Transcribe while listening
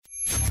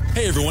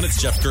Hey everyone, it's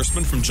Jeff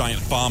Gerstmann from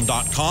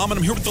GiantBomb.com, and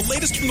I'm here with the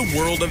latest from the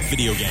world of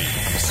video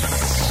games.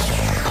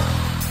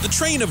 The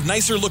train of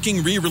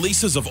nicer-looking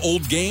re-releases of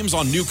old games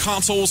on new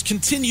consoles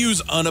continues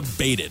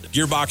unabated.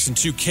 Gearbox and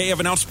 2K have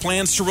announced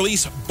plans to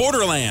release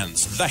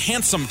Borderlands, the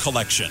Handsome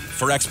Collection,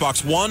 for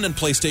Xbox One and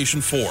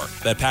PlayStation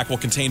 4. That pack will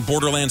contain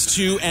Borderlands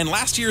 2 and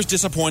last year's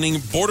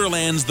disappointing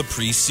Borderlands the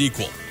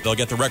Pre-Sequel. They'll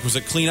get the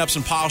requisite cleanups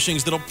and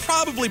polishings that'll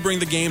probably bring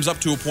the games up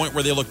to a point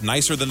where they look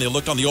nicer than they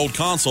looked on the old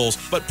consoles,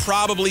 but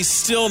probably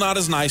still not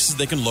as nice as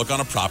they can look on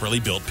a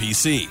properly built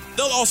PC.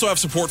 They'll also have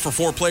support for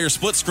 4-player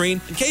split screen,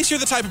 in case you're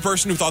the type of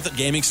person who thought that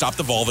gaming stopped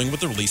evolving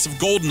with the release of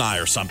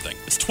GoldenEye or something.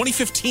 It's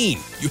 2015.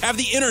 You have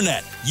the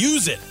internet.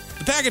 Use it.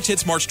 The package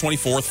hits March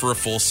 24th for a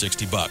full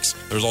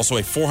 $60. There's also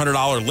a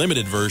 $400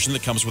 limited version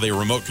that comes with a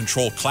remote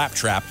control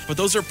claptrap, but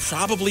those are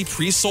probably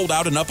pre-sold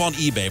out and up on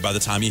eBay by the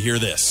time you hear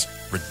this.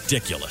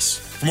 Ridiculous.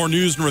 For more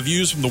news and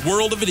reviews from the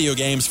world of video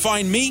games,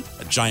 find me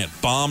at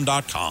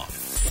GiantBomb.com.